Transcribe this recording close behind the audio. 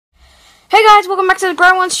Hey guys, welcome back to the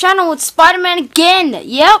Grown Ones channel with Spider-Man again.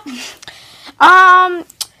 Yep.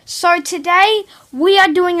 So today we are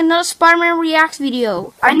doing another Spider-Man Reacts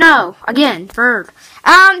video. I know, again, third.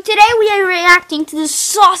 Today we are reacting to the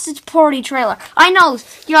Sausage Party trailer. I know,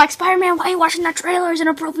 you're like, Spider-Man, why are you watching that trailer? It's an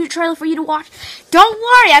appropriate trailer for you to watch. Don't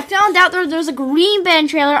worry, I found out there's a Green Band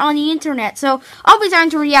trailer on the internet, so I'll be trying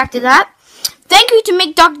to react to that. Thank you to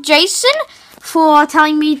McDuckJason for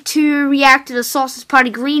telling me to react to the Sausage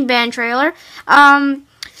Party Green Band trailer.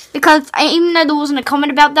 Because even though there wasn't a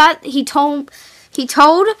comment about that, he told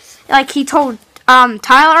Tyler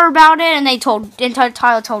about it, and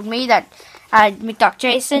Tyler told me that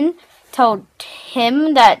McDuckJason told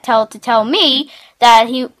him to tell me that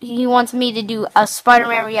he wants me to do a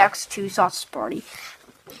Spider-Man reacts to Sausage Party.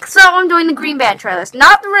 So I'm doing the Green Band trailers,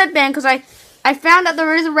 not the Red Band, because I found that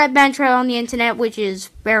there is a Red Band trailer on the internet, which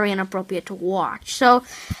is very inappropriate to watch. So,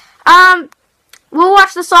 we'll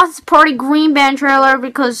watch the Sausage Party Green Band trailer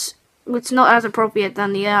because it's not as appropriate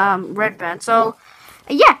than the Red Band. So,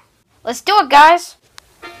 yeah, let's do it, guys.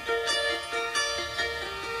 You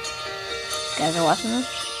guys are watching this?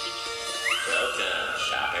 Welcome,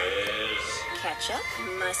 shoppers. Ketchup,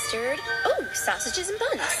 mustard, oh, sausages and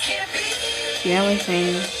buns. The only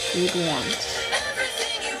thing you'd want.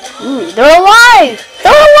 Ooh, they're alive!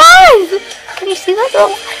 They're alive! Can you see that? They're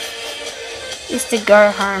alive. It's the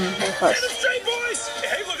go home first.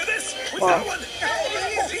 Wow.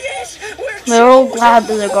 They're all glad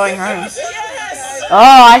that they're going home.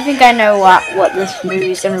 Oh, I think I know what this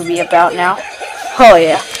movie's gonna be about now. Oh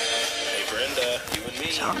yeah. Hey Brenda, you and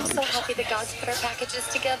me. I'm so happy the gods put our packages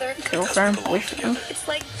together. Girlfriend, boyfriend. It's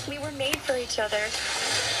like we were made for each other.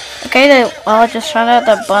 Okay, I just found out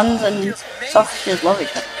that buns and sausages love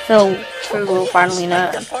each other. Phil will finally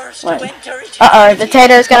know. Uh-oh,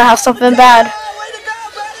 Potato's gonna have something bad.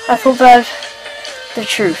 I feel bad. The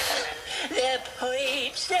truth.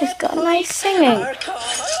 He's got nice singing.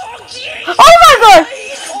 Oh my god!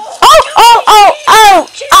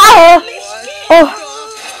 Oh!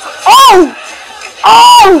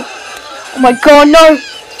 Oh my god, no!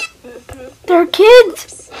 They're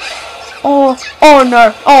kids! Oh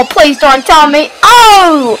no. Oh, please don't tell me.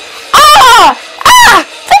 Oh!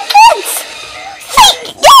 The kids!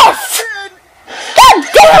 Yes! God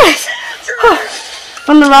damn it!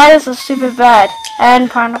 When the riders are super bad.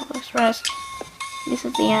 And Pineapple Express. This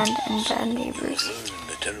is the end. And Bad Neighbors.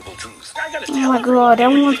 Oh my god,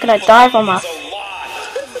 everyone's gonna die from us.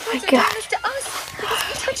 Oh my god.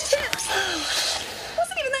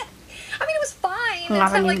 It's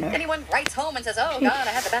not like anyone writes home and says, oh god,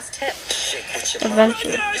 I had the best tip.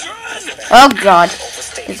 Adventure. Oh god.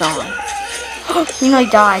 It's on. He nearly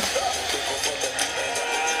died.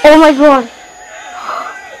 Oh my god.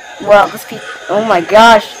 Well, this people. Oh my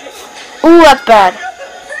gosh. Ooh, that's bad.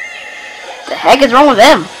 The heck is wrong with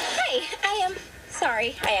him? Hi, I am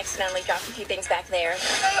sorry. I accidentally dropped a few things back there.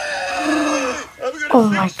 Oh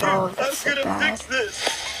my god, that's so bad.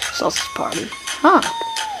 Sausage Party. Huh.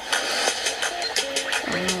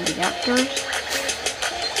 The actors.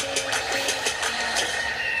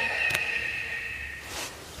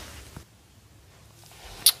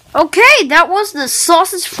 Okay, that was the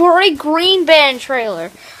Sausage Party Green Band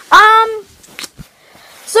trailer.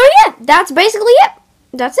 So yeah, that's basically it.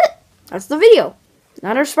 That's it. That's the video.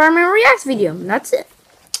 Another Spider-Man Reacts video. That's it.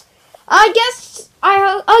 I guess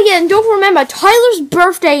oh yeah, and don't remember, Tyler's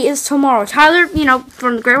birthday is tomorrow. Tyler,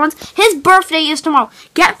 from the Great Ones, his birthday is tomorrow.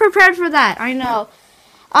 Get prepared for that. I know.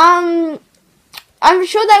 I'm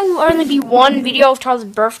sure that will only be one video of Tyler's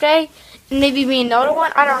birthday, and maybe be another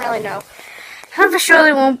one. I don't really know. I'm sure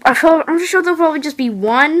they won't. I'm sure there'll probably just be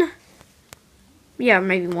one. Yeah,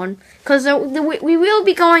 maybe one. Because we will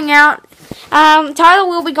be going out. Tyler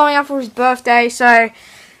will be going out for his birthday. So,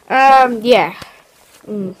 yeah.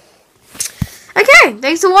 Okay,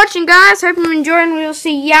 thanks for watching, guys. Hope you enjoyed, and we'll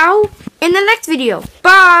see y'all in the next video.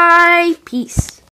 Bye. Peace.